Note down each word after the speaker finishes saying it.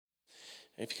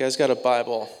If you guys got a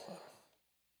Bible,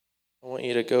 I want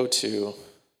you to go to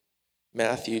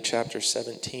Matthew chapter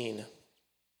 17.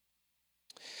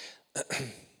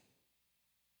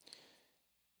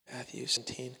 Matthew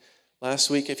 17. Last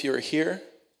week, if you were here,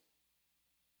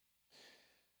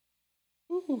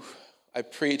 I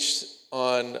preached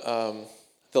on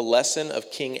the lesson of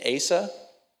King Asa.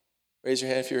 Raise your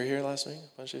hand if you were here last week,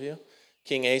 a bunch of you.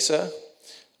 King Asa.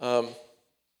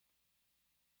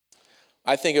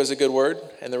 I think it was a good word,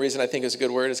 and the reason I think it was a good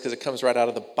word is because it comes right out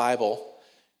of the Bible.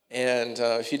 And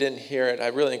if you didn't hear it, I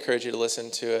really encourage you to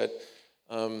listen to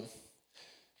it.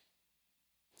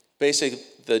 Basically,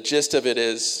 the gist of it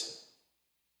is,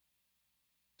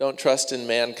 don't trust in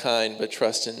mankind, but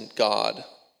trust in God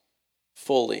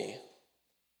fully.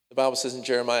 The Bible says in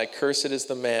Jeremiah, cursed is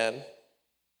the man,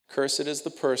 cursed is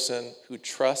the person who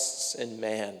trusts in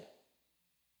man,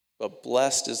 but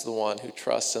blessed is the one who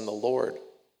trusts in the Lord.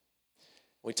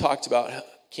 We talked about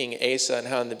King Asa and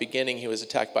how in the beginning he was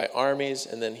attacked by armies,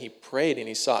 and then he prayed and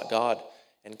he sought God,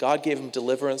 and God gave him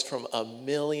deliverance from 1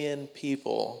 million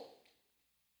people.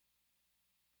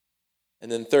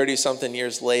 And then 30-something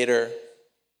years later,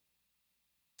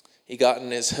 he got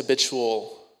in his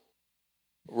habitual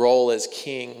role as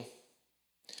king.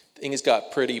 Things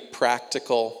got pretty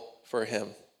practical for him.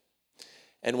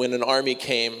 And when an army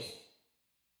came,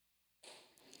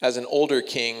 as an older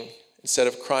king, instead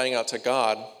of crying out to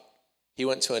God, he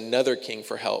went to another king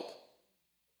for help.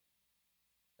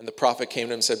 And the prophet came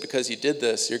to him and said, because you did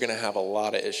this, you're going to have a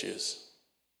lot of issues.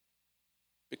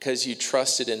 Because you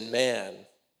trusted in man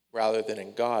rather than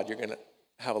in God, you're going to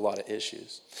have a lot of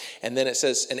issues. And then it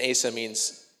says, and Asa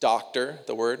means doctor,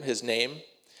 the word, his name.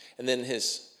 And then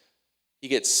he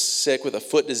gets sick with a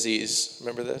foot disease.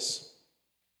 Remember this?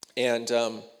 And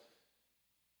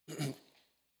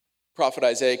prophet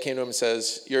Isaiah came to him and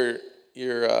says,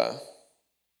 I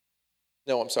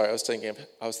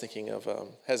was thinking of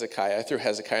Hezekiah. I threw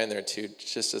Hezekiah in there too,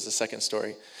 just as a second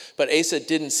story. But Asa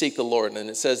didn't seek the Lord, and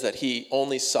it says that he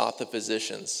only sought the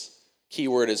physicians. Key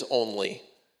word is only.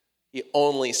 He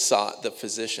only sought the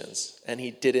physicians, and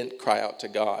he didn't cry out to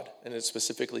God. And it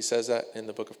specifically says that in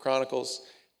the book of Chronicles.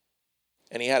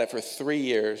 And he had it for 3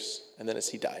 years, and then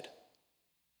he died.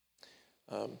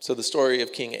 So the story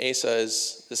of King Asa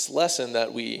is this lesson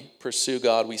that we pursue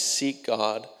God, we seek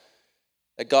God,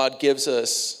 that God gives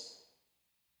us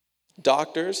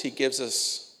doctors, he gives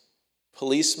us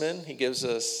policemen, he gives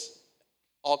us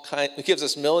he gives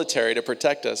us military to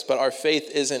protect us, but our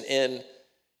faith isn't in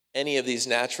any of these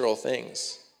natural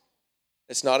things.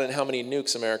 It's not in how many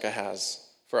nukes America has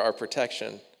for our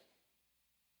protection.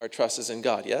 Our trust is in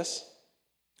God, yes?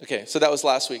 Okay, so that was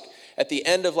last week. At the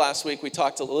end of last week, we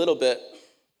talked a little bit,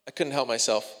 I couldn't help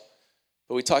myself,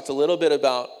 but we talked a little bit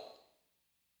about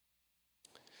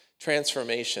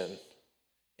transformation.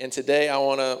 And today I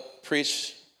want to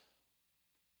preach,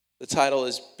 the title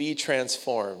is Be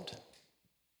Transformed.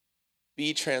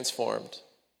 Be transformed.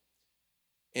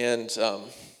 And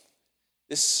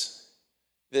this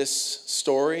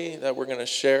story that we're going to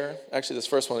share, actually this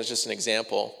first one is just an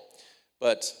example,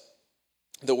 but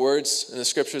the words and the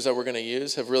scriptures that we're going to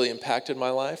use have really impacted my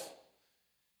life.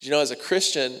 You know, as a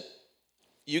Christian,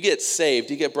 you get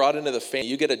saved, you get brought into the family,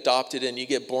 you get adopted in, you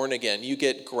get born again, you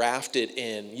get grafted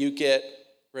in, you get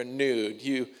renewed,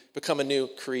 you become a new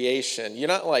creation. You're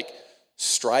not like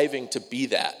striving to be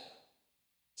that.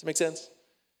 Does that make sense?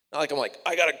 Not like I'm like,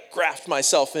 I got to graft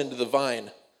myself into the vine.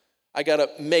 I got to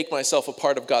make myself a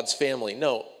part of God's family.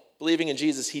 No, believing in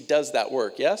Jesus, he does that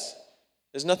work, yes?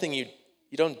 There's nothing you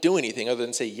don't do anything other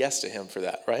than say yes to him for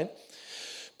that, right?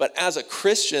 But as a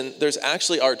Christian, there's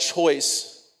actually our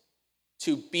choice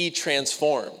to be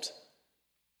transformed.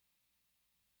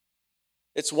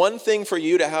 It's one thing for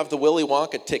you to have the Willy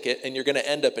Wonka ticket and you're going to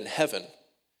end up in heaven.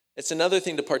 It's another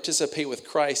thing to participate with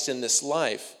Christ in this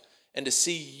life and to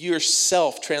see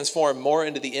yourself transform more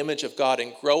into the image of God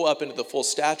and grow up into the full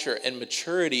stature and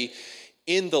maturity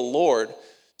in the Lord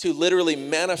to literally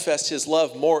manifest his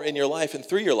love more in your life and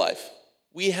through your life.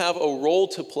 We have a role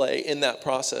to play in that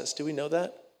process. Do we know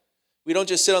that? We don't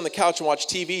just sit on the couch and watch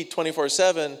TV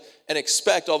 24/7 and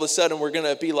expect all of a sudden we're going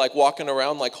to be like walking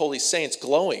around like holy saints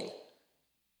glowing.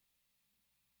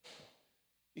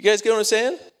 You guys get what I'm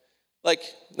saying?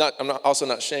 I'm also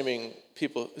not shaming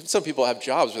people. Some people have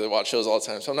jobs where they watch shows all the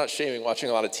time, so I'm not shaming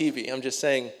watching a lot of TV.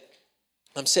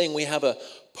 I'm saying we have a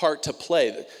part to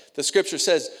play. The scripture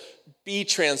says, be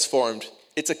transformed.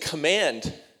 It's a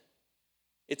command.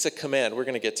 It's a command. We're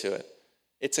going to get to it.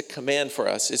 It's a command for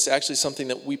us. It's actually something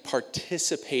that we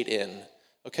participate in,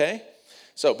 okay?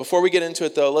 So before we get into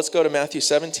it, though, let's go to Matthew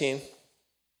 17.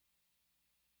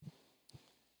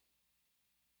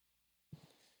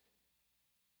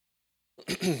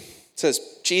 It says,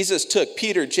 Jesus took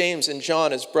Peter, James, and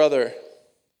John, his brother.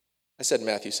 I said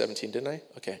Matthew 17, didn't I?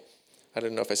 Okay. I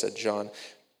didn't know if I said John.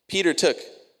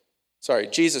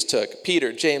 Jesus took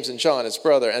Peter, James, and John, his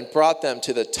brother, and brought them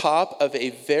to the top of a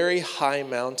very high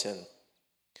mountain.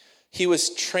 He was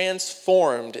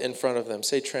transformed in front of them.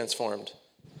 Say transformed.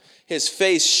 His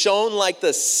face shone like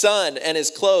the sun, and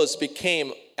his clothes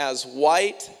became as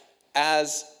white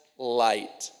as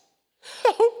light.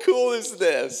 How cool is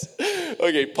this?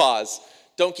 Okay, pause.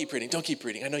 Don't keep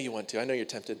reading. I know you want to. I know you're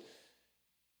tempted.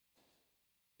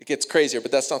 It gets crazier,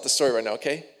 but that's not the story right now,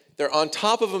 okay? They're on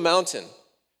top of a mountain,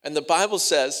 and the Bible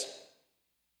says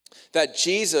that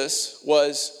Jesus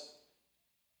was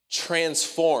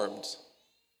transformed.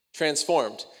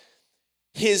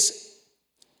 His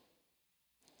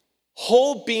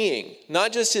whole being,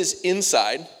 not just his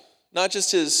inside, not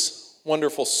just his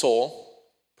wonderful soul,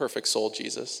 perfect soul,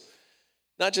 Jesus,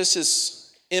 not just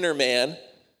his inner man,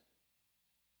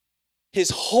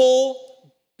 his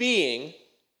whole being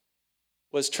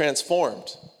was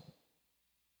transformed.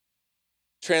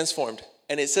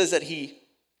 And it says that he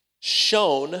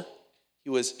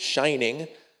was shining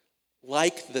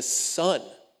like the sun.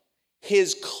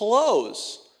 His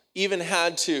clothes even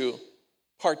had to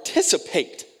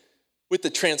participate with the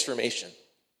transformation.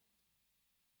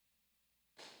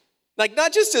 Like,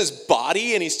 not just his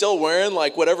body, and he's still wearing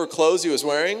like whatever clothes he was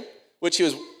wearing, which he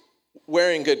was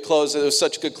wearing good clothes. It was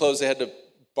such good clothes they had to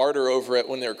barter over it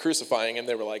when they were crucifying him.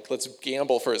 They were like, let's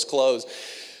gamble for his clothes.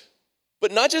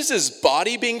 But not just his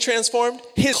body being transformed,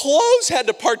 his clothes had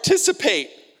to participate.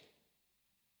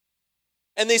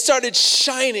 And they started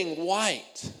shining white.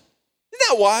 Isn't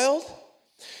that wild?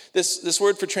 This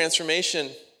word for transformation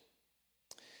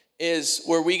is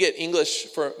where we get English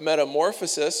for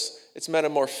metamorphosis. It's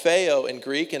metamorpheo in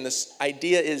Greek, and this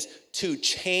idea is to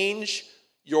change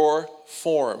your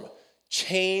form.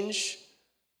 Change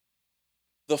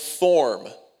the form,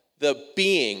 the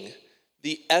being,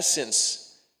 the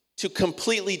essence, to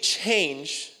completely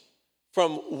change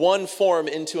from one form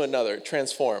into another,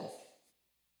 transform.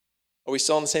 Are we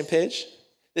still on the same page?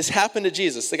 This happened to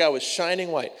Jesus. The guy was shining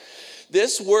white.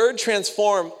 This word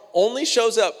transform only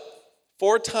shows up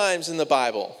 4 times in the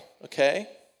Bible, okay?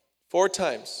 4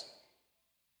 times.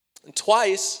 And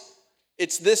twice,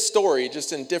 it's this story,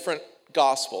 just in different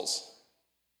gospels.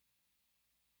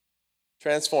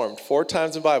 Transformed 4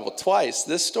 times in the Bible. Twice,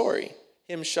 this story,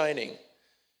 him shining.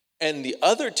 And the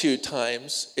other 2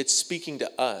 times, it's speaking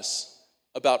to us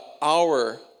about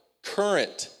our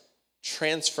current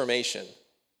transformation.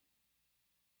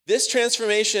 This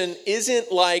transformation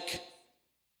isn't like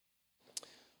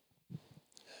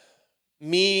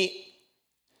me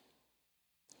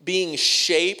being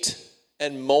shaped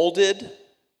and molded.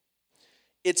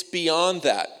 It's beyond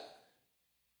that.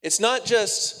 It's not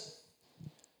just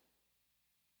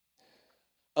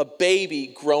a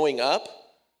baby growing up.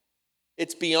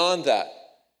 It's beyond that.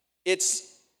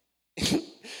 It's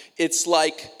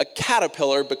like a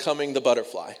caterpillar becoming the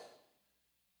butterfly.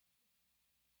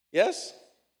 Yes?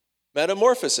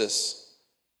 Metamorphosis.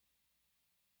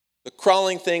 The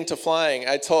crawling thing to flying.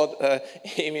 I told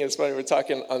Amy, it's funny, we're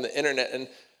talking on the internet,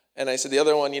 and I said, the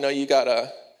other one, you got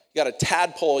a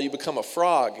tadpole, you become a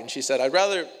frog. And she said, I'd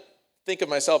rather think of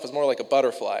myself as more like a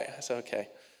butterfly. I said, okay.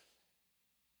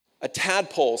 A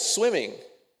tadpole swimming,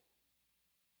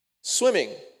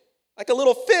 like a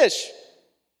little fish,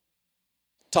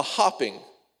 to hopping,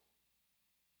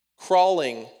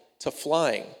 crawling to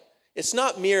flying. It's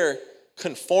not mere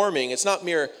conforming, it's not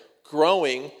mere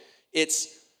growing,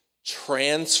 it's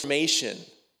transformation.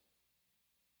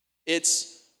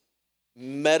 It's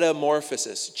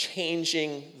metamorphosis,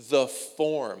 changing the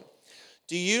form.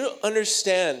 Do you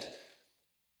understand?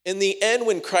 In the end,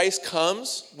 when Christ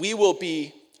comes, we will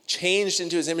be changed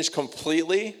into his image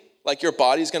completely, like your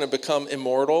body's going to become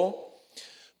immortal.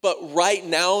 But right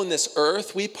now in this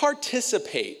earth, we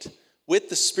participate with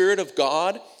the Spirit of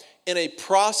God in a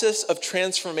process of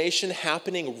transformation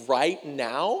happening right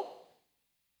now.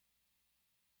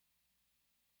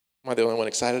 Am I the only one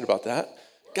excited about that?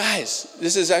 Guys,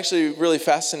 this is actually really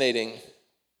fascinating.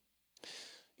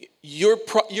 You're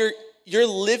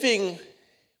living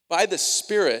by the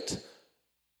Spirit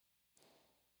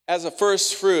as a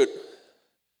first fruit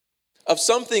of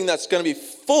something that's going to be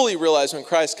fully realized when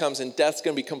Christ comes and death's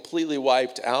going to be completely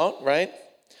wiped out, right?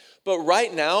 But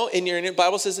right now, in your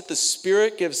Bible says that the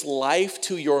Spirit gives life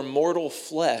to your mortal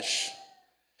flesh.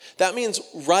 That means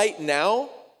right now,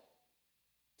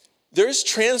 there's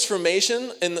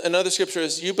transformation. In another scripture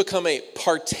is you become a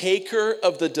partaker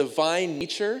of the divine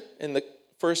nature in the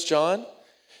 1 John.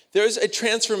 There's a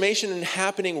transformation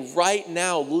happening right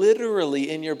now, literally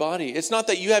in your body. It's not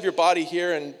that you have your body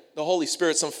here and the Holy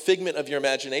Spirit, some figment of your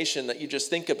imagination that you just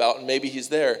think about and maybe he's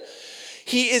there.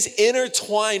 He is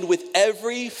intertwined with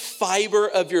every fiber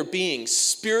of your being,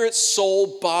 spirit,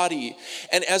 soul, body.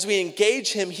 And as we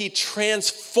engage him, he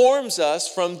transforms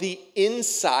us from the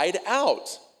inside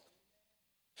out.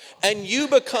 And you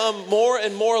become more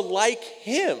and more like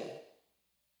him.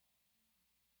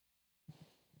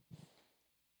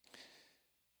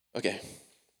 Okay.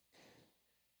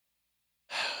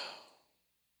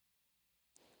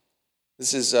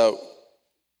 This is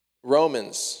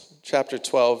Romans chapter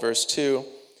 12, verse 2,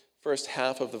 first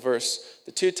half of the verse.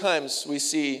 The two times we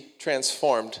see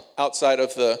transformed outside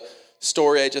of the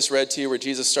story I just read to you where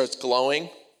Jesus starts glowing,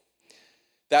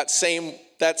 that same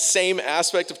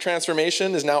aspect of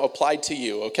transformation is now applied to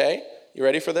you, okay? You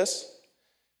ready for this?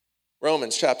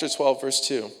 Romans chapter 12, verse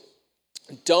 2.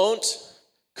 Don't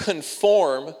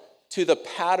conform to the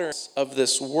patterns of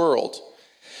this world,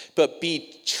 but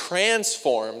be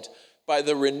transformed by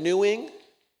the renewing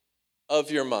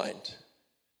of your mind.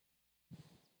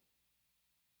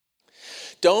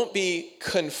 Don't be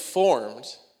conformed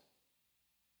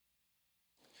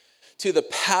to the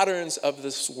patterns of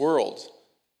this world,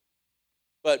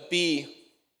 but be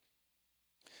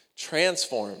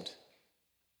transformed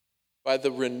by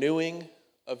the renewing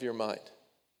of your mind.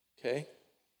 Okay?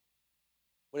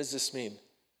 What does this mean?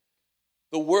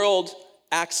 The world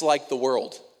acts like the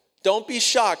world. Don't be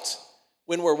shocked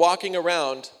when we're walking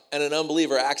around and an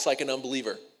unbeliever acts like an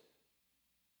unbeliever.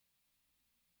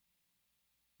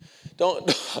 Don't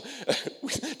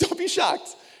be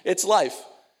shocked. It's life.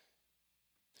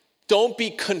 Don't be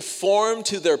conformed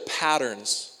to their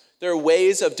patterns, their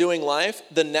ways of doing life.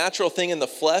 The natural thing in the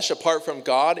flesh, apart from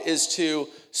God, is to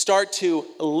start to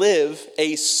live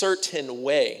a certain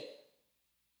way.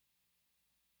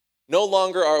 No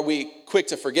longer are we quick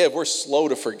to forgive, we're slow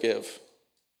to forgive.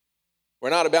 We're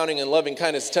not abounding in loving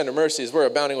kindness and tender mercies, we're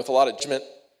abounding with a lot of judgment.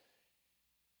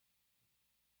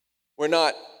 We're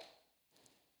not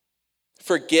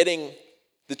forgetting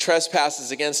the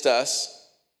trespasses against us.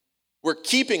 We're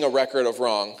keeping a record of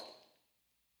wrong.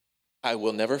 I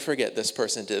will never forget this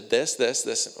person did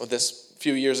this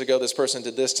few years ago, this person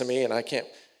did this to me, and I can't.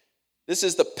 This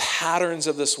is the patterns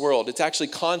of this world. It's actually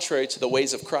contrary to the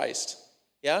ways of Christ.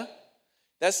 Yeah?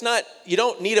 That's not, you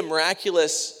don't need a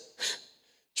miraculous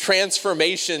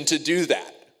transformation to do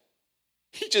that.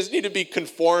 You just need to be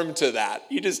conformed to that.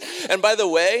 And by the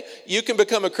way, you can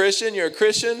become a Christian, you're a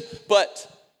Christian, but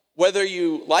whether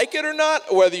you like it or not,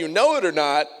 or whether you know it or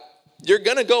not, you're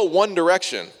going to go one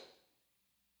direction.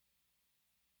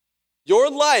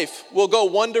 Your life will go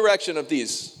one direction of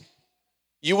these.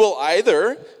 You will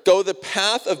either go the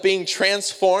path of being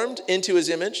transformed into his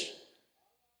image,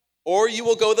 or you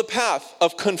will go the path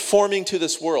of conforming to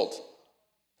this world.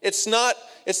 It's not,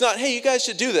 hey, you guys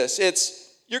should do this.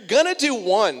 It's, you're going to do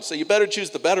one, so you better choose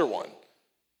the better one.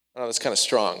 I know that's kind of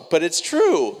strong, but it's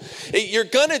true. You're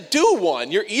going to do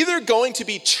one. You're either going to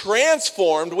be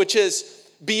transformed, which is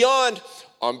beyond,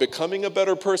 I'm becoming a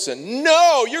better person.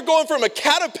 No, you're going from a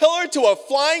caterpillar to a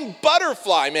flying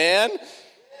butterfly, man.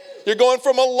 You're going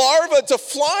from a larva to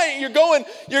flying. You're going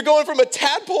from a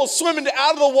tadpole swimming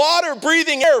out of the water,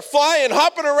 breathing air, flying,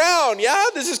 hopping around. Yeah,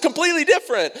 this is completely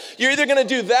different. You're either going to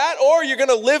do that or you're going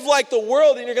to live like the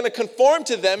world and you're going to conform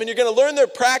to them and you're going to learn their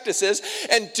practices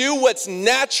and do what's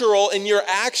natural in your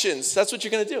actions. That's what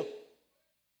you're going to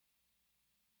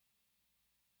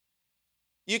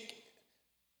do.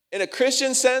 In a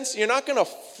Christian sense, you're not going to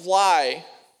fly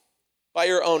by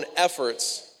your own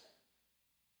efforts.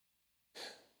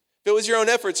 If it was your own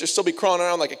efforts, you'd still be crawling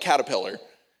around like a caterpillar.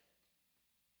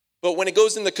 But when it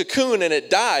goes in the cocoon and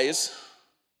it dies,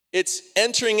 it's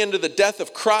entering into the death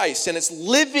of Christ and it's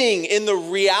living in the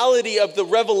reality of the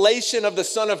revelation of the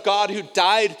Son of God who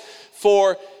died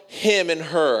for him and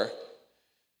her.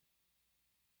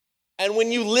 And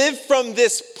when you live from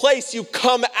this place, you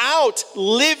come out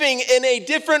living in a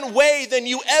different way than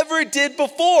you ever did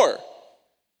before.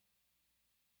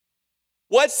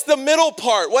 What's the middle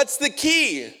part? What's the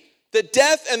key? The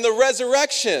death and the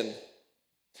resurrection.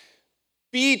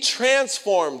 Be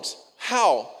transformed.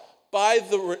 How?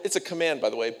 It's a command, by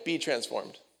the way. Be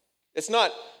transformed. It's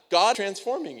not God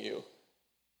transforming you.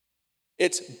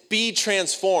 It's be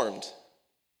transformed.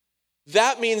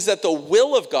 That means that the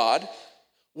will of God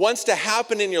wants to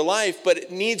happen in your life, but it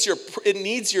needs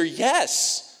your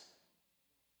yes.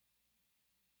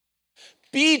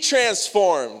 Be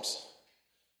transformed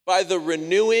by the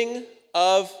renewing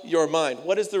of your mind.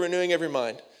 What is the renewing of your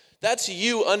mind? That's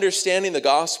you understanding the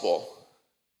gospel.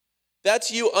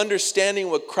 That's you understanding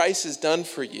what Christ has done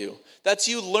for you. That's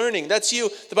you learning. That's you,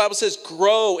 the Bible says,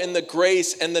 grow in the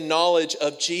grace and the knowledge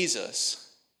of Jesus.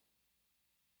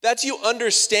 That's you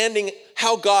understanding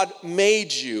how God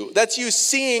made you. That's you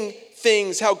seeing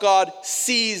things how God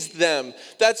sees them.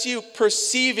 That's you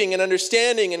perceiving and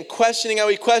understanding and questioning how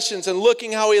he questions and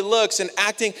looking how he looks and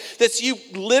acting. That's you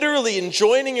literally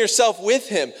enjoining yourself with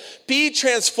him. Be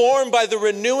transformed by the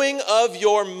renewing of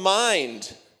your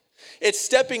mind. It's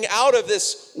stepping out of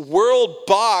this world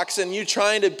box and you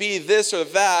trying to be this or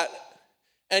that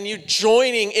and you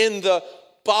joining in the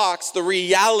box, the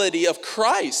reality of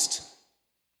Christ.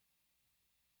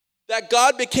 That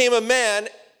God became a man,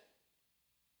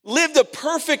 lived a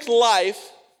perfect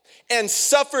life, and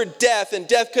suffered death, and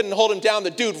death couldn't hold him down. The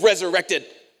dude resurrected.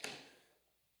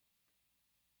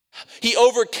 He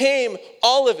overcame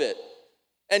all of it.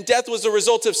 And death was the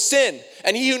result of sin.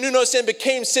 And he who knew no sin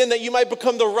became sin that you might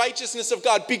become the righteousness of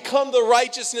God. Become the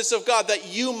righteousness of God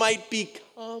that you might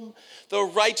become the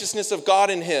righteousness of God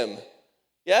in him.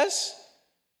 Yes?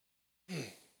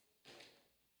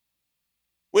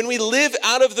 When we live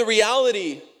out of the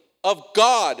reality of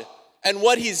God and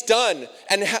what he's done,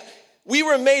 and we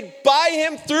were made by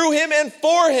him, through him, and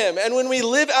for him. And when we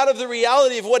live out of the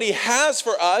reality of what he has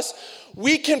for us,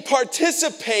 we can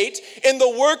participate in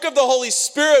the work of the Holy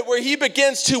Spirit where he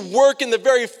begins to work in the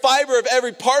very fiber of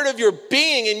every part of your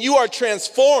being, and you are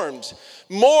transformed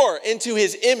more into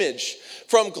his image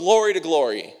from glory to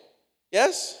glory.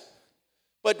 Yes?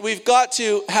 But we've got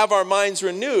to have our minds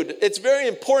renewed. It's very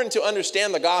important to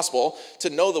understand the gospel, to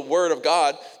know the word of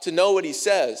God, to know what he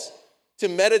says, to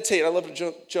meditate. I love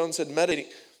what Joan said,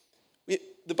 meditating.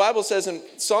 The Bible says in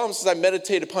Psalms, I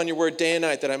meditate upon your word day and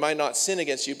night that I might not sin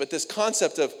against you. But this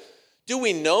concept of, do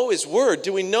we know his word?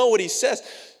 Do we know what he says?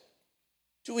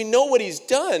 Do we know what he's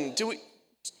done?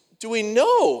 Do we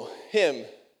know him?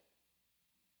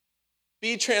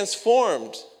 Be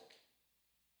transformed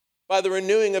by the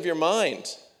renewing of your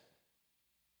mind.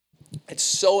 It's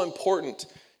so important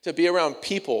to be around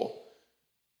people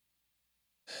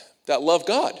that love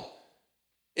God.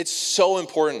 It's so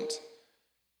important.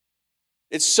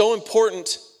 It's so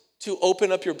important to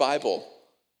open up your Bible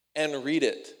and read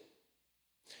it.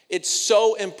 It's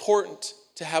so important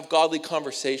to have godly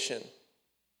conversation.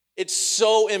 It's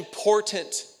so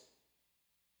important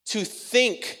to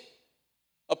think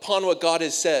upon what God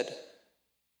has said.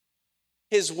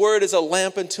 His word is a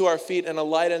lamp unto our feet and a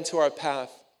light unto our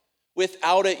path.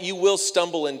 Without it, you will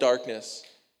stumble in darkness.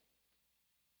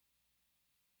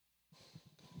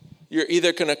 You're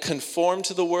either going to conform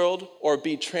to the world or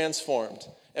be transformed.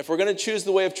 If we're going to choose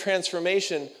the way of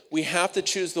transformation, we have to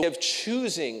choose the way of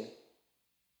choosing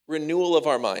renewal of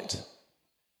our mind.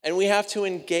 And we have to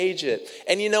engage it.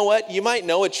 And you know what? You might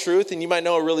know a truth and you might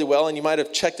know it really well and you might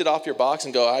have checked it off your box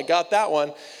and go, I got that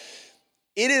one.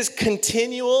 It is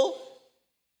continual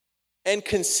and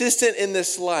consistent in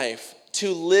this life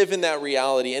to live in that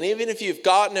reality. And even if you've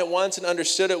gotten it once and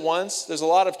understood it once, there's a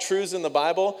lot of truths in the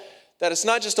Bible that it's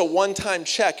not just a one-time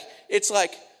check. It's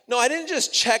like, no, I didn't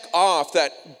just check off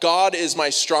that God is my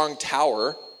strong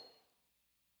tower.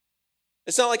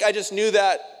 It's not like I just knew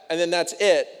that and then that's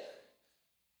it.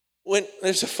 When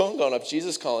there's a phone going up,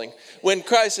 Jesus calling. When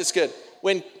Christ is good.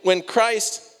 When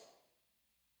Christ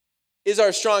is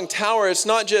our strong tower, it's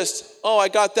not just, oh, I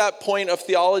got that point of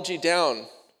theology down.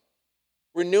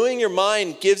 Renewing your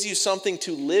mind gives you something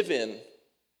to live in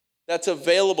that's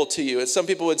available to you. As some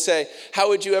people would say, how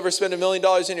would you ever spend $1 million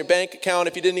in your bank account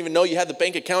if you didn't even know you had the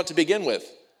bank account to begin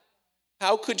with?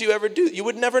 How could you ever do it? You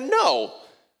would never know.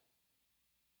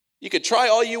 You could try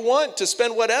all you want to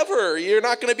spend whatever. You're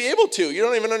not going to be able to. You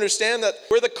don't even understand that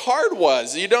where the card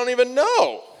was. You don't even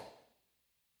know.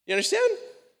 You understand?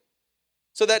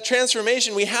 So that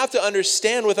transformation, we have to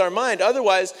understand with our mind.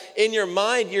 Otherwise, in your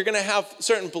mind, you're going to have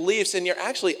certain beliefs, and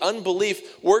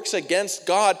unbelief works against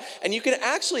God. And you can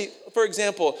actually, for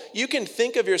example, you can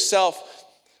think of yourself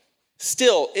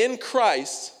still in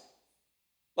Christ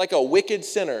like a wicked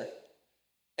sinner.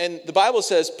 And the Bible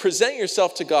says, present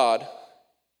yourself to God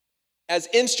as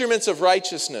instruments of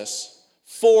righteousness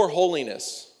for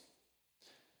holiness.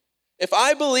 If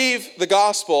I believe the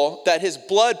gospel that his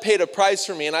blood paid a price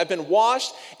for me and I've been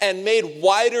washed and made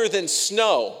whiter than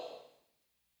snow,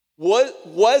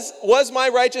 was my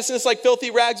righteousness like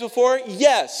filthy rags before?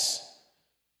 Yes.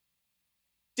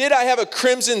 Did I have a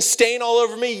crimson stain all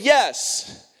over me?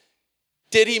 Yes.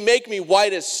 Did he make me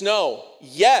white as snow?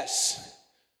 Yes.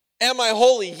 Am I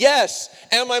holy? Yes.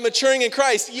 Am I maturing in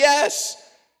Christ? Yes.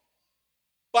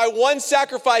 By one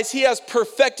sacrifice, he has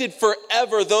perfected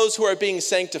forever those who are being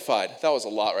sanctified. That was a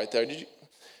lot right there.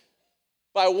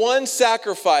 By one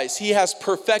sacrifice, he has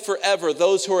perfect forever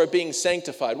those who are being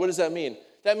sanctified. What does that mean?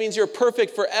 That means you're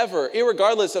perfect forever,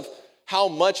 irregardless of how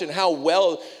much and how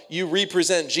well you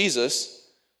represent Jesus.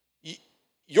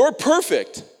 You're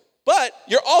perfect, but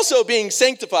you're also being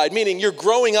sanctified, meaning you're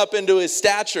growing up into his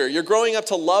stature. You're growing up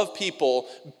to love people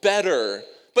better,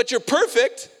 but you're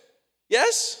perfect.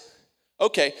 Yes?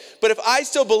 Okay, but if I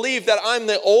still believe that I'm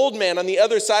the old man on the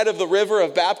other side of the river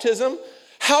of baptism,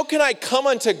 how can I come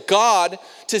unto God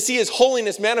to see his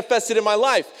holiness manifested in my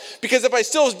life? Because if I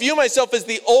still view myself as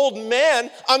the old man,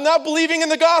 I'm not believing in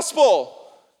the gospel.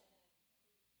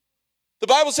 The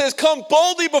Bible says, come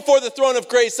boldly before the throne of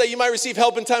grace that you might receive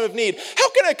help in time of need. How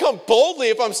can I come boldly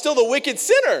if I'm still the wicked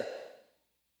sinner?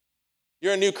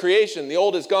 You're a new creation. The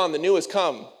old is gone, the new has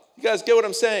come. You guys get what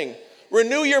I'm saying?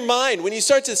 Renew your mind. When you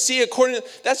start to see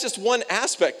that's just one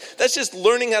aspect. That's just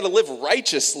learning how to live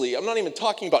righteously. I'm not even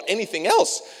talking about anything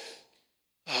else.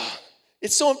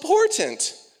 It's so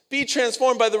important. Be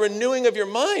transformed by the renewing of your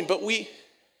mind. But we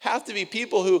have to be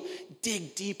people who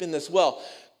dig deep in this well.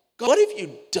 God, what have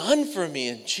you done for me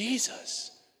in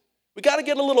Jesus? We got to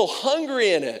get a little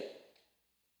hungry in it.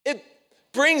 It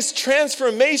brings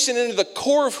transformation into the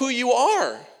core of who you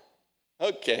are.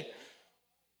 Okay.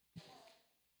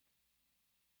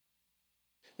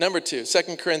 Number 2,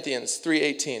 2 Corinthians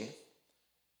 3:18.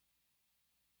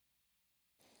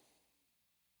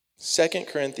 2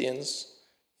 Corinthians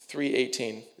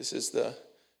 3:18. This is the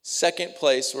second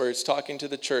place where it's talking to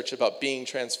the church about being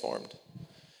transformed.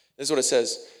 This is what it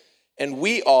says. And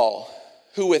we all,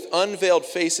 who with unveiled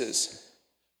faces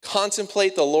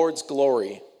contemplate the Lord's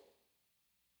glory,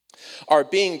 are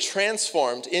being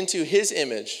transformed into his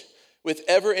image with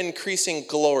ever-increasing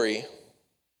glory,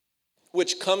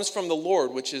 which comes from the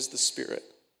Lord, which is the Spirit.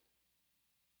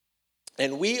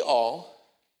 And we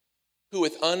all, who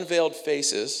with unveiled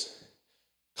faces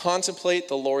contemplate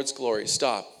the Lord's glory.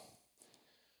 Stop.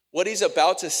 What he's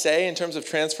about to say in terms of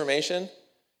transformation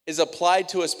is applied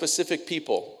to a specific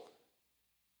people.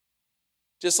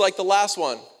 Just like the last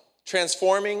one,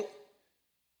 transformation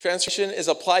is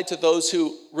applied to those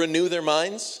who renew their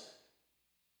minds.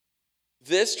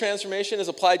 This transformation is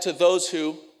applied to those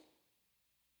who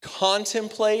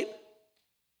contemplate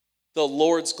the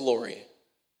Lord's glory.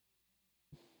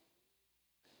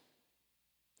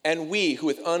 And we, who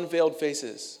with unveiled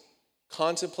faces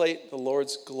contemplate the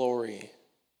Lord's glory,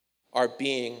 are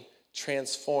being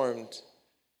transformed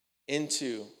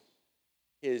into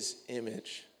his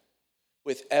image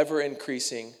with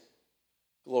ever-increasing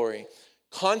glory.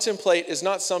 Contemplate is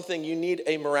not something you need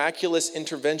a miraculous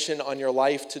intervention on your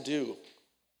life to do.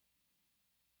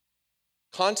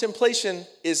 Contemplation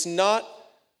is not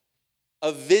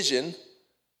a vision.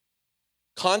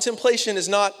 Contemplation is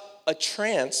not a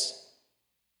trance.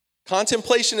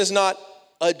 Contemplation is not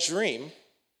a dream.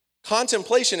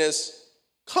 Contemplation is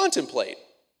contemplate.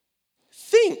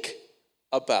 Think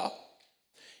about.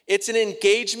 It's an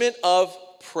engagement of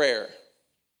prayer.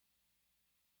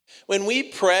 When we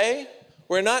pray,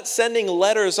 we're not sending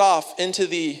letters off into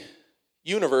the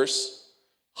universe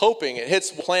hoping it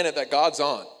hits the planet that God's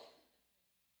on.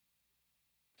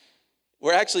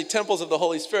 We're actually temples of the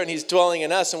Holy Spirit, and he's dwelling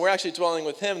in us, and we're actually dwelling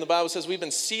with him. The Bible says we've been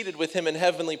seated with him in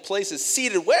heavenly places.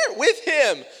 Seated where? With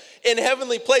him in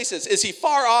heavenly places. Is he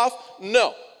far off?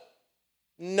 No.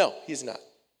 No, he's not.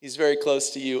 He's very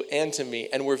close to you and to me,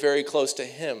 and we're very close to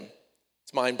him.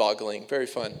 It's mind-boggling, very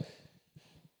fun.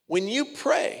 When you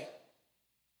pray,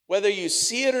 whether you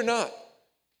see it or not,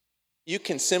 you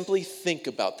can simply think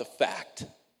about the fact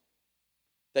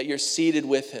that you're seated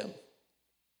with him,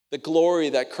 the glory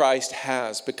that Christ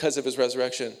has because of his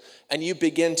resurrection, and you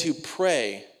begin to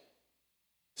pray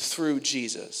through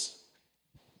Jesus,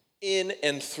 in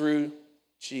and through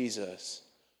Jesus.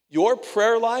 Your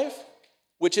prayer life,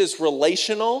 which is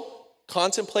relational,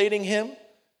 contemplating him,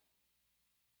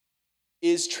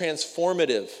 is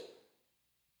transformative.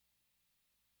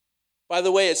 By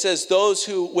the way, it says those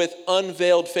who with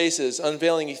unveiled faces,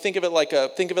 unveiling, you think of it like a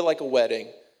wedding.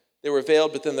 They were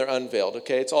veiled, but then they're unveiled,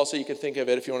 okay? It's also, you can think of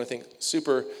it, if you want to think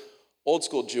super old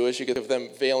school Jewish, you could think of them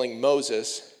veiling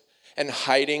Moses and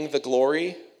hiding the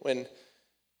glory. When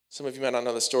some of you might not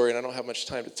know the story, and I don't have much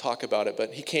time to talk about it,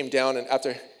 but he came down, and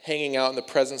after hanging out in the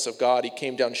presence of God, he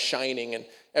came down shining, and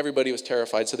everybody was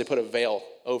terrified, so they put a veil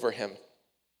over him.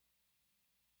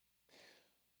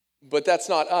 But that's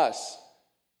not us.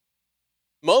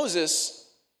 Moses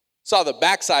saw the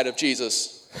backside of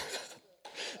Jesus,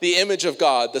 the image of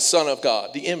God, the Son of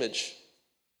God, the image.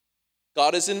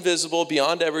 God is invisible,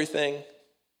 beyond everything.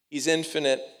 He's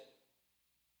infinite.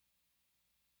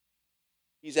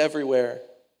 He's everywhere.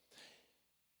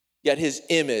 Yet his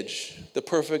image, the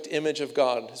perfect image of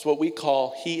God, is what we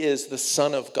call, he is the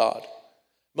Son of God.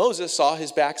 Moses saw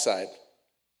his backside.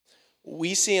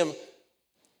 We see him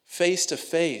face to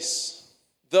face,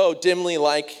 though dimly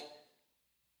like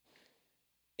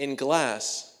in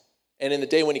glass. And in the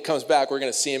day when he comes back, we're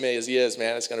going to see him as he is,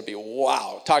 man. It's going to be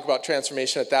wow. Talk about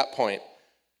transformation at that point.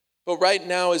 But right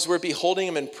now, as we're beholding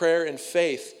him in prayer and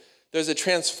faith, there's a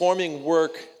transforming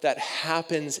work that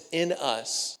happens in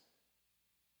us,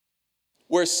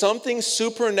 where something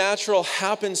supernatural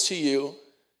happens to you,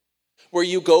 where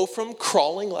you go from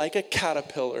crawling like a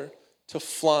caterpillar to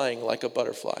flying like a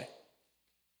butterfly.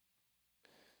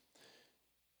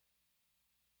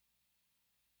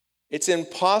 It's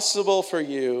impossible for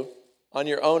you on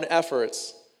your own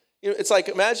efforts. It's like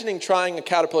imagining trying a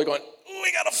caterpillar going,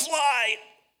 we gotta fly,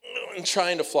 and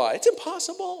trying to fly. It's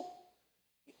impossible.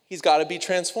 He's got to be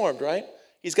transformed, right?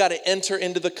 He's got to enter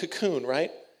into the cocoon,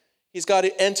 right? He's got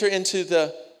to enter into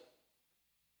the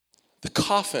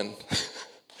coffin,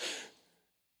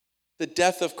 the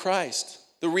death of Christ,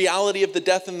 the reality of the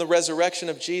death and the resurrection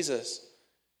of Jesus.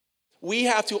 We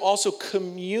have to also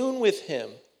commune with him,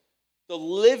 the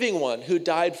living one who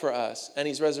died for us, and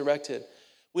he's resurrected.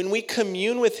 When we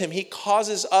commune with him, he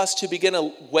causes us to begin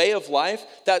a way of life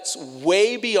that's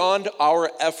way beyond our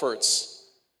efforts.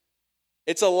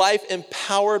 It's a life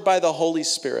empowered by the Holy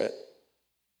Spirit.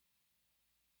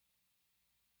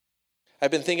 I've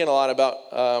been thinking a lot about,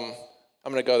 I'm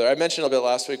going to go there. I mentioned a bit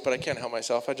last week, but I can't help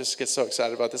myself. I just get so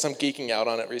excited about this. I'm geeking out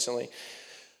on it recently.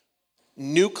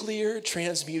 Nuclear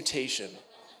transmutation.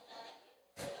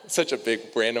 Such a big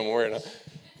random word. Huh?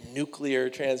 Nuclear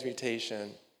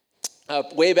transmutation.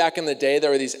 Way back in the day,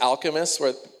 there were these alchemists,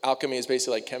 where alchemy is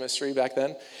basically like chemistry back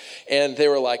then. And they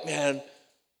were like, man,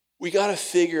 we got to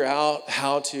figure out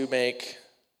how to make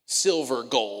silver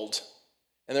gold.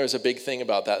 And there was a big thing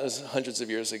about that. It was hundreds of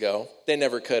years ago. They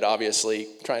never could, obviously,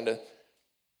 trying to,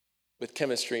 with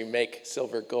chemistry, make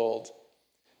silver gold.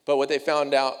 But what they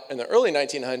found out in the early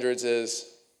 1900s is,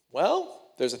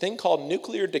 well, there's a thing called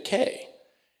nuclear decay.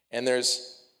 And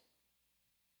there's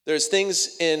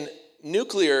things in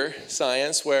nuclear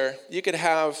science where you could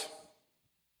have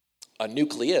a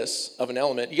nucleus of an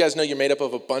element. You guys know you're made up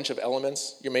of a bunch of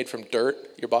elements. You're made from dirt,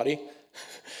 your body.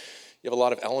 You have a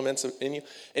lot of elements in you.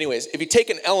 Anyways, if you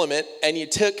take an element and you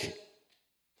took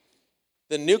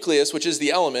the nucleus, which is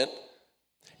the element,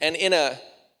 and in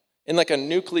like a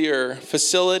nuclear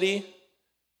facility,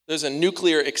 there's a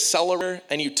nuclear accelerator,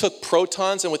 and you took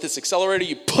protons, and with this accelerator,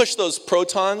 you push those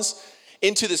protons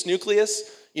into this nucleus.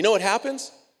 You know what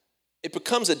happens? It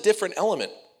becomes a different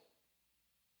element.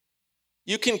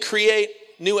 You can create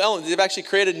new elements. They've actually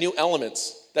created new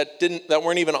elements that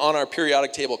weren't even on our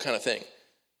periodic table kind of thing.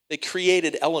 They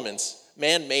created elements,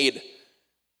 man-made.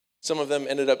 Some of them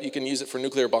ended up, you can use it for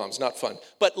nuclear bombs, not fun.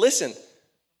 But listen,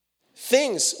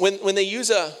 things, when they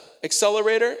use a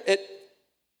accelerator,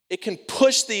 it can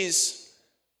push these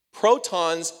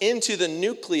protons into the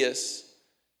nucleus,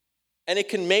 and it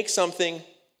can make something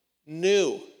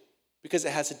new because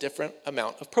it has a different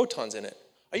amount of protons in it.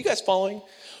 Are you guys following?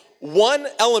 One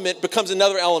element becomes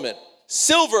another element.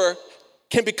 Silver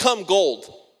can become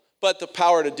gold. But the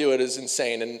power to do it is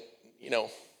insane and, a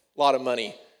lot of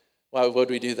money. Why would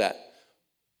we do that?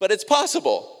 But it's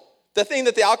possible. The thing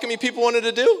that the alchemy people wanted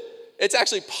to do, it's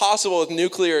actually possible with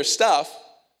nuclear stuff.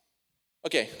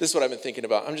 Okay, this is what I've been thinking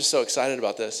about. I'm just so excited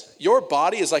about this. Your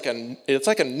body is like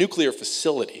a nuclear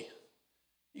facility.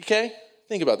 Okay?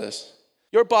 Think about this.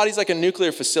 Your body's like a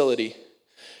nuclear facility.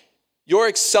 Your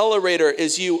accelerator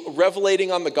is you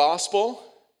revelating on the gospel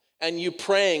and you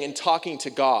praying and talking to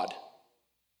God.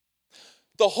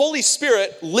 The Holy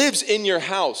Spirit lives in your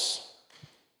house.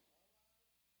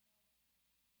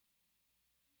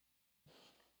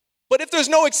 But if there's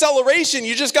no acceleration,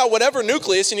 you just got whatever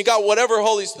nucleus and you got whatever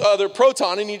other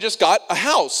proton and you just got a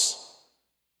house.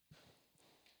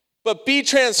 But be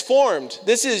transformed.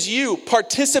 This is you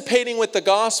participating with the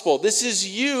gospel. This is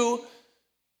you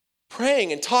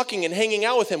praying and talking and hanging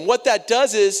out with him. What that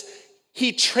does is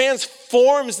he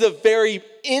transforms the very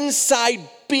inside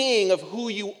being of who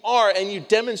you are, and you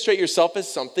demonstrate yourself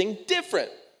as something different.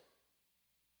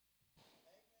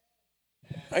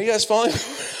 Are you guys following?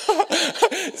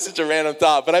 It's such a random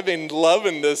thought, but I've been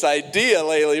loving this idea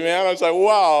lately, man. I was like,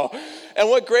 wow. And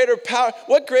what greater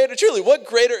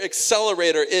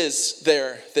accelerator is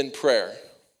there than prayer?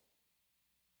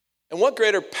 And what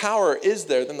greater power is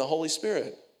there than the Holy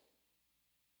Spirit?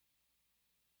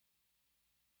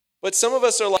 But some of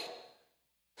us are like,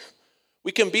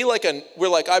 we can be like we're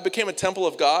like, I became a temple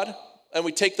of God, and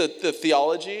we take the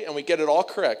theology and we get it all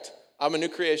correct. I'm a new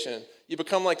creation. You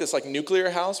become like this like nuclear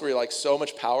house where you're like so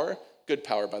much power, good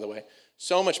power, by the way,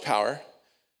 so much power.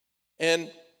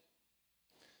 And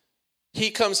he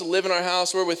comes to live in our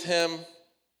house, we're with him,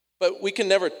 but we can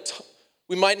never,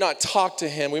 we might not talk to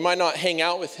him, we might not hang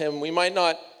out with him, we might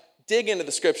not dig into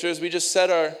the scriptures, we just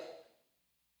said our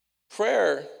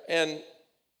prayer, and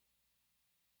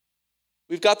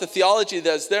we've got the theology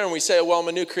that's there, and we say, well, I'm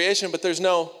a new creation, but there's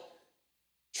no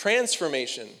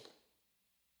transformation.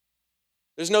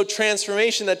 There's no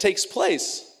transformation that takes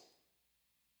place.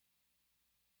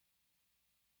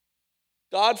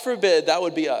 God forbid that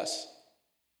would be us,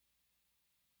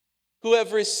 who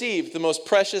have received the most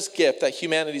precious gift that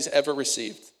humanity's ever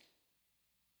received,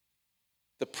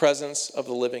 the presence of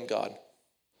the living God.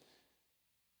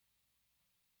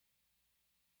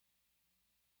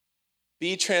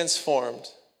 Be transformed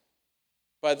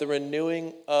by the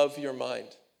renewing of your mind.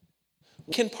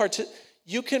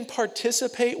 You can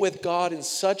participate with God in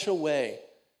such a way.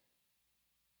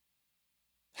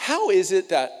 How is it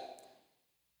that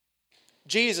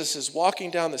Jesus is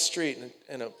walking down the street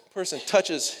and a person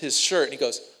touches his shirt and he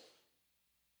goes,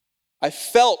 I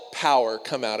felt power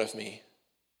come out of me.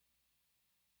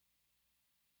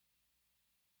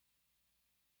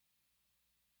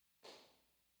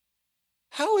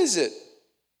 How is it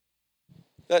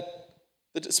that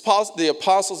the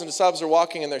apostles and disciples are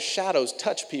walking and their shadows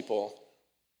touch people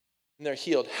and they're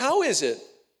healed? How is it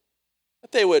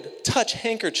that they would touch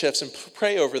handkerchiefs and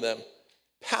pray over them,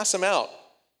 pass them out,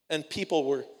 and people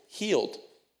were healed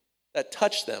that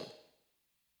touched them?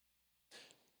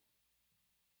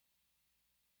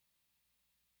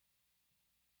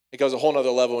 It goes a whole nother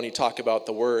level when you talk about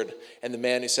the word and the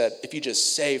man who said, if you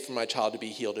just say for my child to be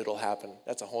healed, it'll happen.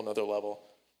 That's a whole nother level.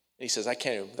 And he says, I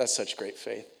can't even, that's such great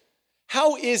faith.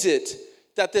 How is it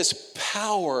that this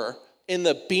power in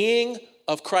the being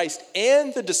of Christ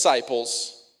and the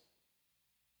disciples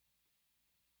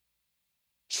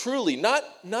truly, not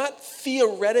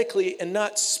theoretically and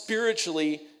not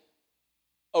spiritually,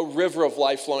 a river of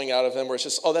life flowing out of them where it's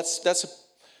just, oh,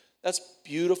 that's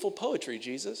beautiful poetry,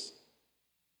 Jesus.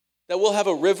 That we'll have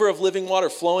a river of living water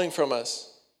flowing from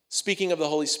us, speaking of the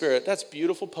Holy Spirit. That's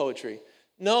beautiful poetry.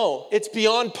 No, it's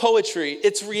beyond poetry.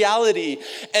 It's reality.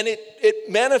 And it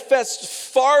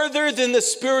manifests farther than the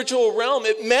spiritual realm.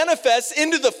 It manifests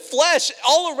into the flesh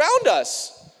all around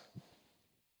us.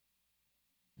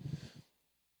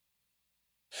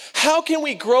 How can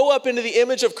we grow up into the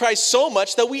image of Christ so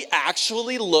much that we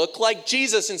actually look like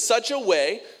Jesus in such a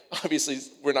way? Obviously,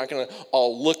 we're not going to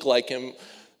all look like him,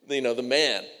 the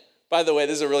man. By the way,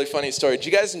 this is a really funny story. Do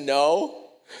you guys know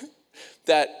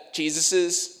that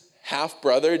Jesus'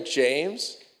 half-brother,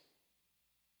 James,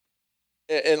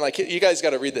 and like you guys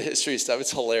got to read the history stuff.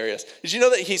 It's hilarious. Did you know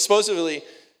that he supposedly, in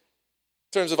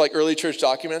terms of like early church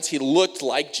documents, he looked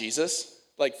like Jesus,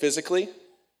 like physically?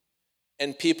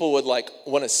 And people would like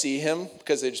want to see him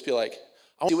because they'd just be like,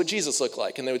 I want to see what Jesus looked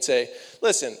like. And they would say,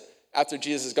 listen, after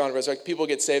Jesus is gone and resurrected, people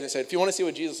get saved and say, if you want to see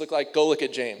what Jesus looked like, go look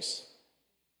at James.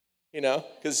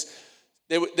 Because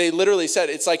they literally said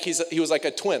it's like he was like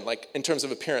a twin, like in terms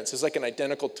of appearance. It's like an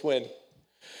identical twin.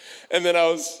 And then I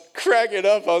was cracking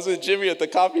up. I was with Jimmy at the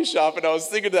coffee shop, and I was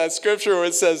thinking of that scripture where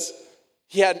it says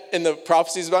he had, in the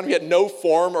prophecies about him, he had no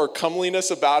form or comeliness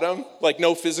about him, like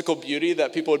no physical beauty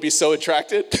that people would be so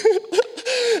attracted.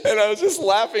 And I was just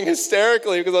laughing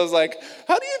hysterically because I was like,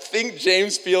 how do you think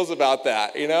James feels about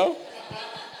that,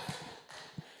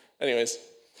 Anyways,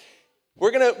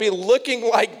 we're going to be looking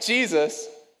like Jesus,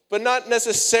 but not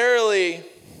necessarily,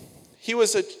 he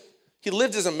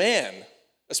lived as a man,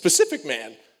 a specific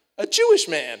man, a Jewish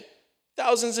man,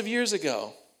 thousands of years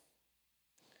ago.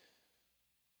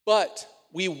 But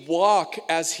we walk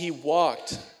as he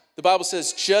walked. The Bible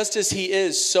says, just as he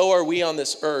is, so are we on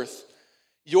this earth.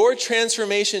 Your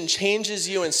transformation changes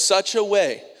you in such a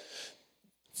way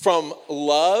from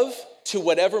love to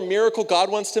whatever miracle God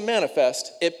wants to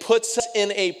manifest. It puts us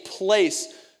in a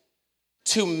place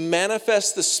to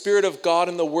manifest the Spirit of God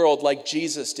in the world like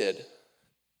Jesus did.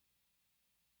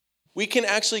 We can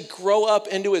actually grow up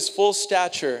into his full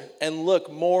stature and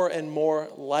look more and more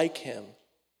like him.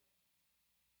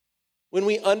 When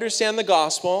we understand the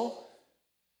gospel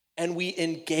and we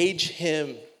engage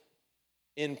him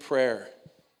in prayer,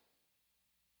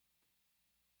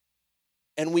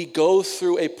 and we go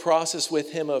through a process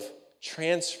with him of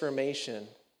transformation,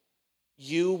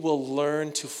 you will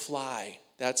learn to fly.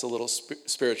 That's a little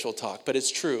spiritual talk, but it's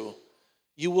true.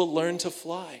 You will learn to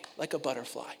fly like a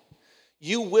butterfly.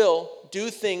 You will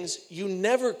do things you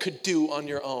never could do on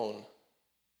your own.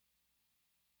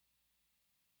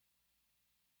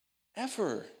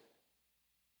 Ever.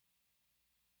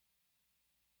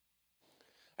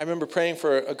 I remember praying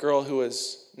for a girl who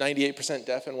was 98%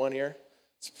 deaf in one ear.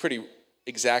 It's a pretty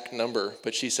exact number,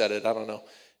 but she said it, I don't know,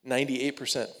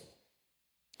 98%.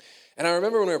 And I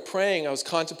remember when we were praying, I was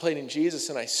contemplating Jesus,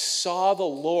 and I saw the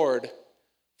Lord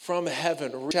from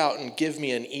heaven reach out and give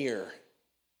me an ear.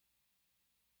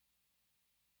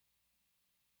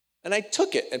 And I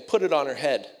took it and put it on her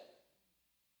head.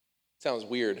 Sounds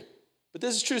weird, but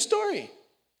this is a true story.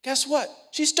 Guess what?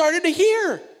 She started to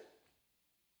hear.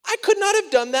 I could not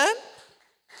have done that.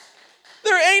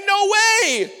 There ain't no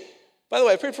way. By the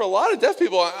way, I prayed for a lot of deaf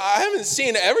people. I haven't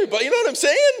seen everybody. You know what I'm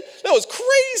saying? That was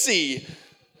crazy.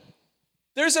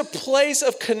 There's a place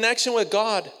of connection with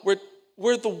God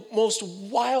where the most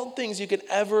wild things you could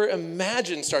ever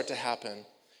imagine start to happen.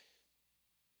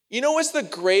 You know what's the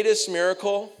greatest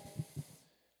miracle?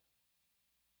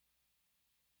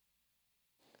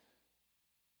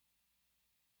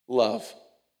 Love.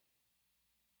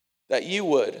 That you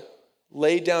would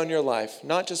lay down your life,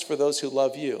 not just for those who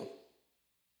love you,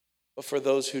 but for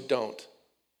those who don't.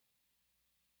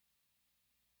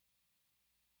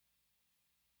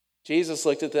 Jesus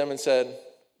looked at them and said,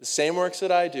 the same works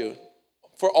that I do,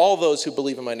 for all those who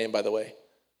believe in my name, by the way,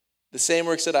 the same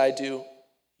works that I do,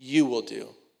 you will do.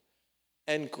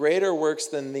 And greater works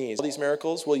than these. All these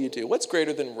miracles will you do. What's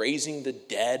greater than raising the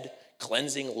dead,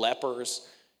 cleansing lepers?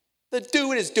 The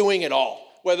dude is doing it all.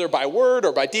 Whether by word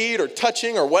or by deed or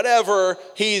touching or whatever,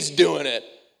 he's doing it.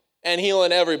 And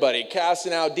healing everybody,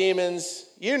 casting out demons,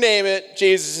 you name it,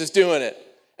 Jesus is doing it.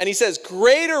 And he says,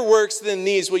 greater works than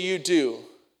these will you do.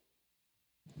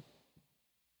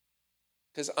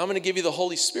 Because I'm going to give you the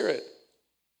Holy Spirit.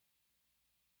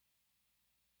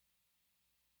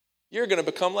 You're going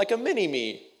to become like a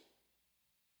mini-me.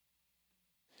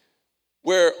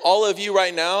 Where all of you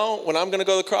right now, when I'm going to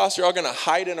go to the cross, you're all going to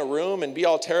hide in a room and be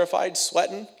all terrified,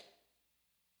 sweating.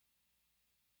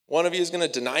 One of you is going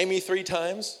to deny me 3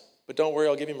 times, but don't worry,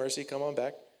 I'll give you mercy. Come on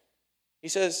back. He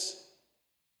says,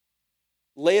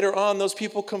 later on, those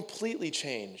people completely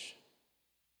change.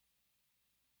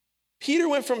 Peter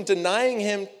went from denying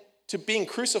him to being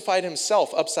crucified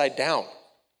himself upside down.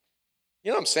 You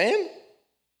know what I'm saying?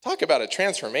 Talk about a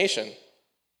transformation.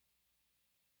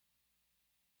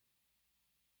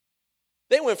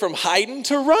 They went from hiding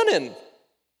to running.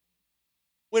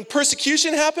 When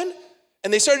persecution happened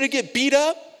and they started to get beat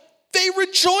up, they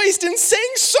rejoiced and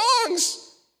sang songs.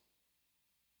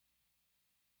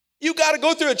 You got to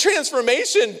go through a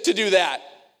transformation to do that.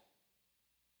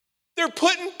 They're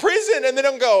put in prison and they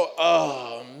don't go,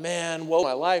 oh man, woe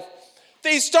my life.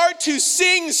 They start to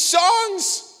sing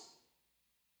songs.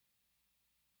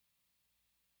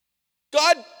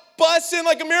 God busts in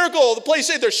like a miracle. The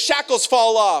place, their shackles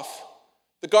fall off.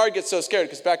 The guard gets so scared,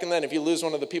 because back in then, if you lose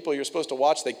one of the people you're supposed to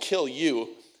watch, they kill you.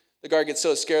 The guard gets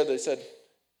so scared that he said,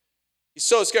 he's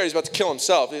so scared he's about to kill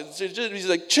himself. He's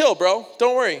like, chill, bro.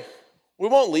 Don't worry. We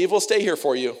won't leave. We'll stay here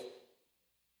for you.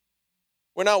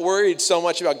 We're not worried so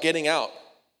much about getting out.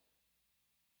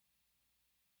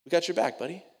 We got your back,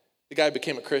 buddy. The guy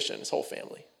became a Christian, his whole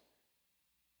family.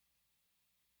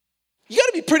 You got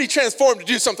to be pretty transformed to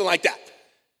do something like that.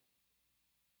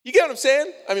 You get what I'm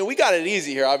saying? I mean, we got it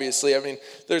easy here, obviously. I mean,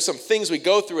 there's some things we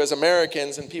go through as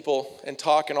Americans and people and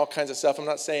talk and all kinds of stuff. I'm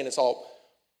not saying it's all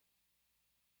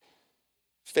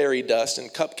fairy dust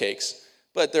and cupcakes,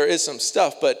 but there is some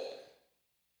stuff. But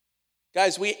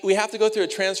guys, we have to go through a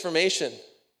transformation.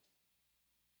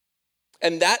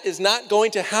 And that is not going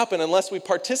to happen unless we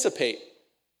participate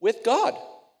with God.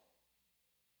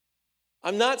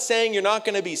 I'm not saying you're not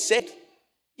going to be saved.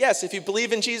 Yes, if you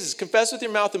believe in Jesus, confess with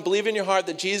your mouth and believe in your heart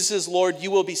that Jesus is Lord, you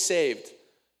will be saved.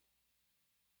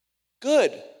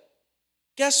 Good.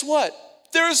 Guess what?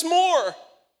 There's more.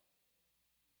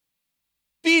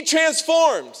 Be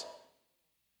transformed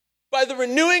by the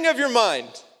renewing of your mind,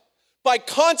 by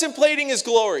contemplating his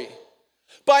glory,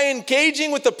 by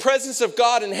engaging with the presence of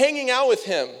God and hanging out with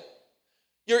him.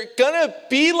 You're going to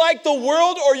be like the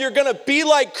world or you're going to be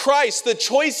like Christ. The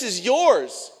choice is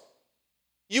yours.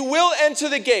 You will enter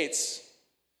the gates,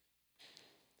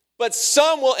 but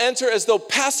some will enter as though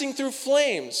passing through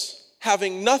flames,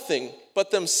 having nothing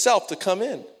but themselves to come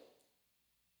in.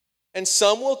 And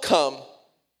some will come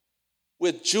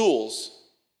with jewels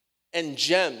and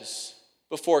gems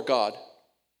before God.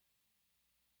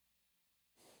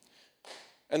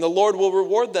 And the Lord will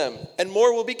reward them, and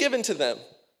more will be given to them.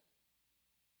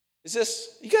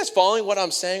 You guys following what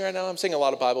I'm saying right now? I'm saying a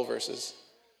lot of Bible verses.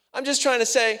 I'm just trying to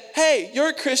say, hey, you're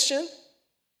a Christian.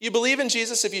 You believe in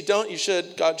Jesus. If you don't, you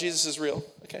should. God, Jesus is real.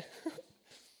 Okay.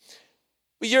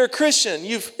 But you're a Christian.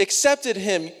 You've accepted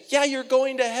him. Yeah, you're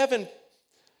going to heaven.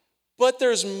 But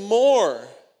there's more.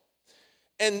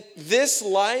 And this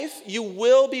life, you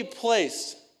will be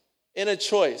placed in a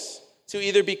choice to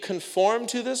either be conformed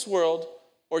to this world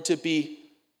or to be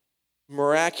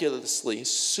miraculously,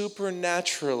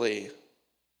 supernaturally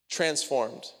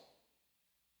transformed.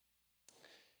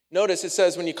 Notice it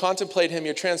says when you contemplate him,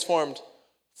 you're transformed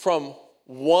from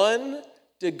one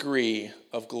degree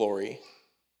of glory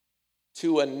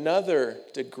to another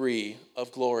degree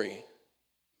of glory.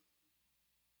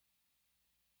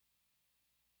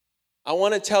 I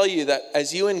want to tell you that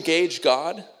as you engage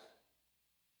God,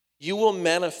 you will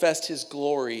manifest his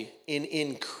glory in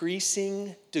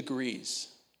increasing degrees.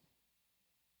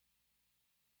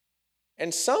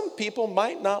 And some people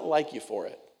might not like you for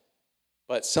it,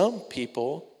 but some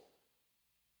people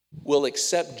will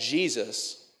accept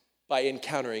Jesus by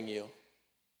encountering you.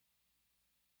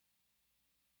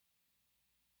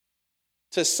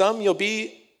 To some, you'll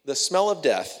be the smell of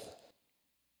death.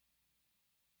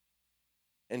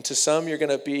 And to some, you're going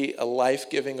to be a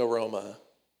life-giving aroma.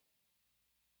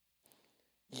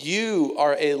 You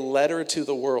are a letter to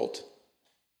the world.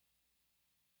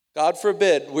 God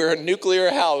forbid, we're a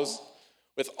nuclear house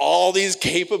with all these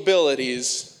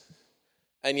capabilities,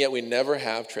 and yet we never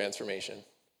have transformation.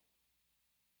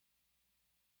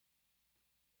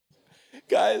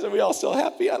 Guys, are we all still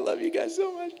happy? I love you guys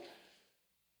so much.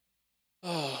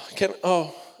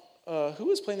 Who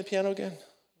was playing the piano again?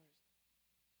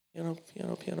 Piano.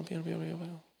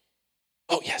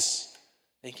 Oh, yes.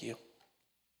 Thank you.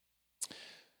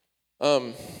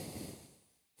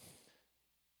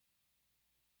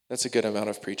 That's a good amount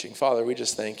of preaching. Father, we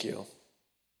just thank you.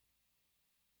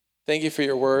 Thank you for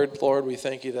your word, Lord. We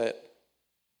thank you that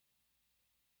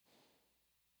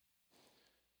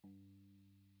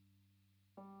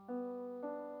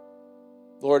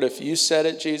Lord, if you said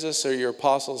it, Jesus, or your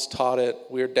apostles taught it,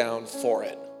 we're down for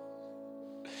it.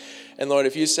 And Lord,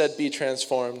 if you said be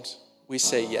transformed, we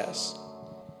say yes.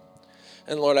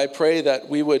 And Lord, I pray that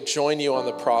we would join you on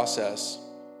the process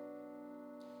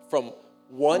from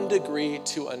one degree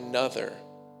to another.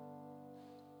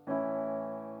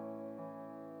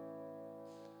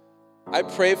 I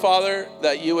pray, Father,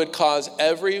 that you would cause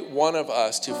every one of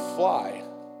us to fly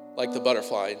like the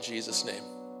butterfly in Jesus' name.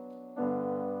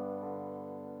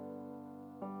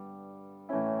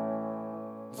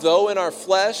 Though in our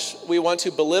flesh, we want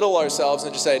to belittle ourselves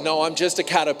and just say, no, I'm just a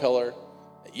caterpillar.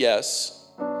 Yes,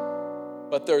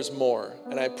 but there's more.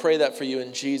 And I pray that for you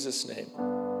in Jesus' name.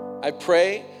 I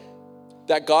pray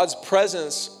that God's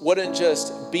presence wouldn't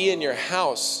just be in your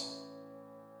house,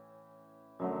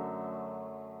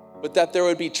 but that there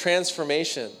would be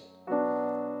transformation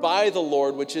by the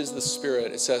Lord, which is the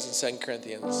Spirit, it says in 2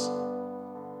 Corinthians.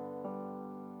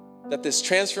 That this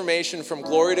transformation from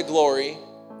glory to glory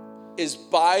is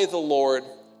by the Lord,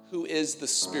 who is the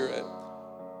Spirit,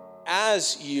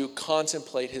 as you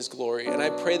contemplate his glory. And I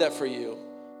pray that for you.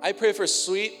 I pray for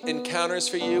sweet encounters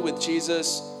for you with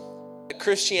Jesus.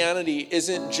 Christianity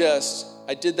isn't just,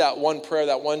 I did that one prayer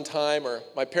that one time, or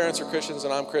my parents are Christians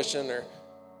and I'm Christian, or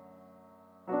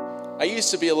I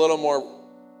used to be a little more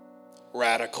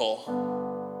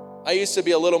radical. I used to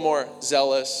be a little more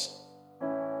zealous.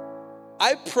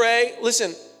 I pray,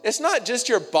 listen, it's not just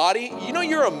your body. You know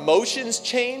your emotions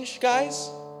change, guys?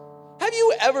 Have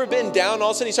you ever been down, all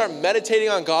of a sudden you start meditating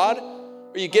on God,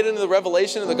 or you get into the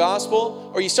revelation of the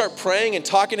gospel, or you start praying and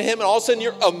talking to him, and all of a sudden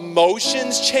your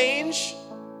emotions change?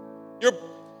 Do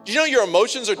you know your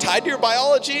emotions are tied to your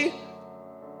biology?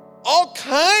 All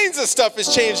kinds of stuff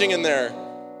is changing in there.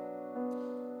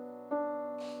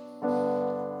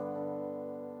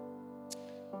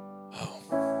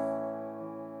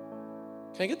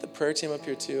 Can I get the prayer team up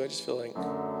here too? I just feel like,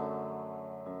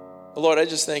 Lord, I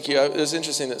just thank you. It was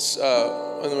interesting that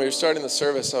when we were starting the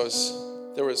service,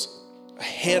 there was a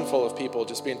handful of people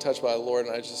just being touched by the Lord,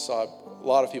 and I just saw a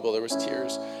lot of people. There was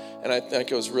tears, and I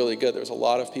think it was really good. There was a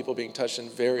lot of people being touched in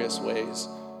various ways,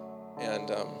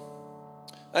 and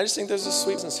I just think there's a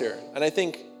sweetness here. And I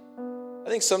think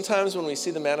sometimes when we see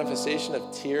the manifestation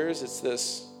of tears,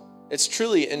 it's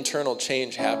truly internal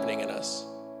change happening in us,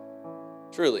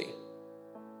 truly.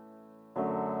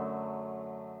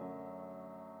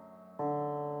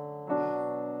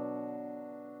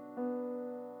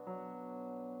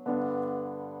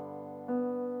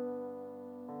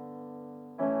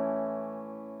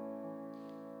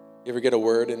 You ever get a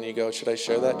word and you go, should I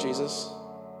share that, Jesus?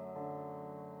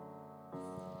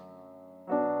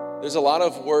 There's a lot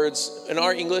of words. In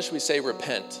our English, we say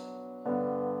repent.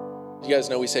 You guys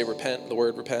know we say repent, the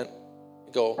word repent.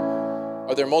 You go,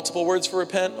 are there multiple words for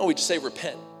repent? Oh, we just say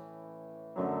repent.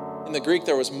 In the Greek,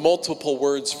 there was multiple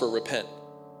words for repent.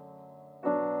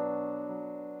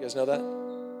 You guys know that?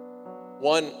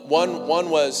 One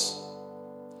was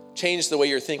change the way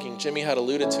you're thinking. Jimmy had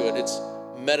alluded to it. It's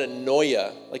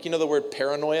metanoia. Like, you know the word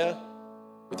paranoia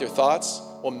with your thoughts?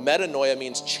 Well, metanoia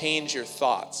means change your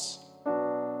thoughts.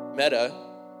 Meta,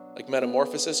 like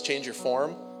metamorphosis, change your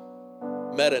form.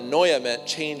 Metanoia meant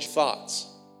change thoughts.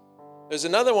 There's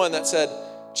another one that said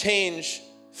change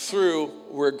through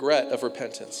regret of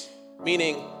repentance.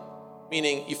 Meaning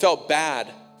you felt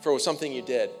bad for something you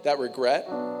did. That regret,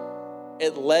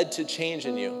 it led to change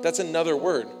in you. That's another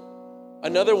word.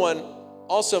 Another one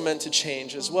also meant to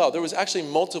change as well. There was actually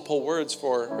multiple words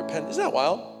for repent. Isn't that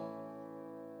wild?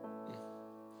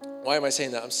 Why am I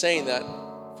saying that? I'm saying that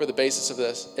for the basis of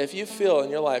this. If you feel in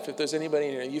your life, if there's anybody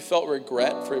in here, you felt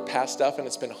regret for your past stuff and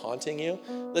it's been haunting you,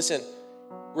 listen,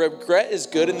 regret is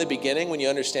good in the beginning when you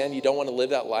understand you don't want to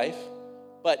live that life.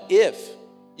 But if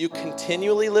you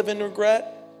continually live in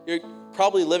regret, you're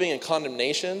probably living in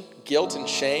condemnation, guilt, and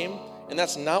shame, and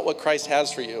that's not what Christ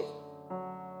has for you.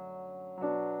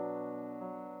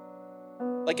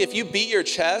 Like if you beat your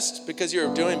chest because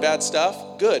you're doing bad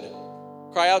stuff, good.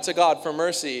 Cry out to God for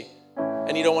mercy,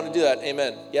 and you don't want to do that.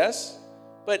 Amen. Yes?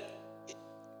 But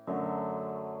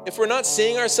if we're not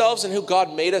seeing ourselves and who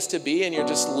God made us to be, and you're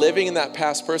just living in that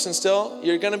past person still,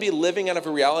 you're going to be living out of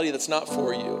a reality that's not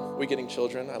for you. We're getting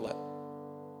children. Do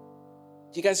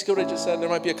you guys get what I just said? There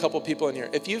might be a couple people in here.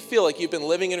 If you feel like you've been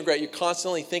living in regret, you're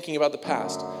constantly thinking about the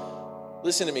past.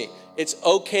 Listen to me. It's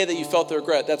okay that you felt the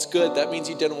regret. That's good. That means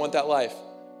you didn't want that life.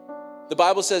 The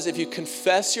Bible says if you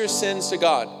confess your sins to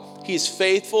God, He's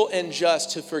faithful and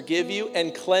just to forgive you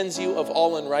and cleanse you of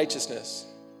all unrighteousness.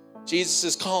 Jesus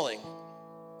is calling.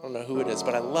 I don't know who it is,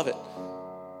 but I love it.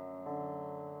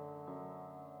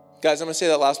 Guys, I'm going to say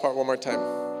that last part one more time.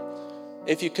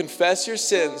 If you confess your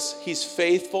sins, He's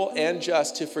faithful and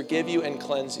just to forgive you and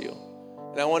cleanse you.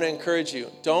 And I want to encourage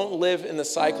you, don't live in the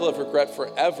cycle of regret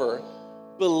forever.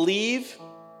 Believe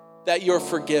that you're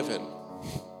forgiven.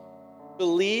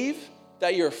 Believe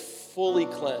that you're fully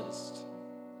cleansed.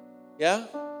 Yeah?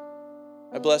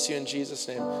 I bless you in Jesus'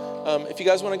 name. If you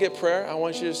guys want to get prayer, I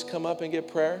want you to just come up and get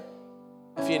prayer.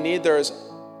 If you need, there's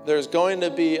going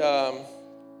to be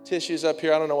tissues up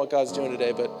here. I don't know what God's doing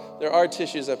today, but there are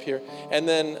tissues up here. And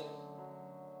then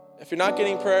if you're not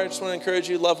getting prayer, I just want to encourage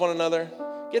you, love one another.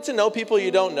 Get to know people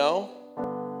you don't know.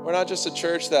 We're not just a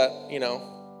church that,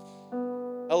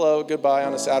 hello, goodbye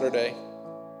on a Saturday.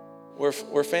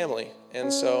 We're family.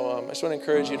 And so I just want to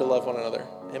encourage you to love one another.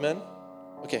 Amen?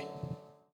 Okay.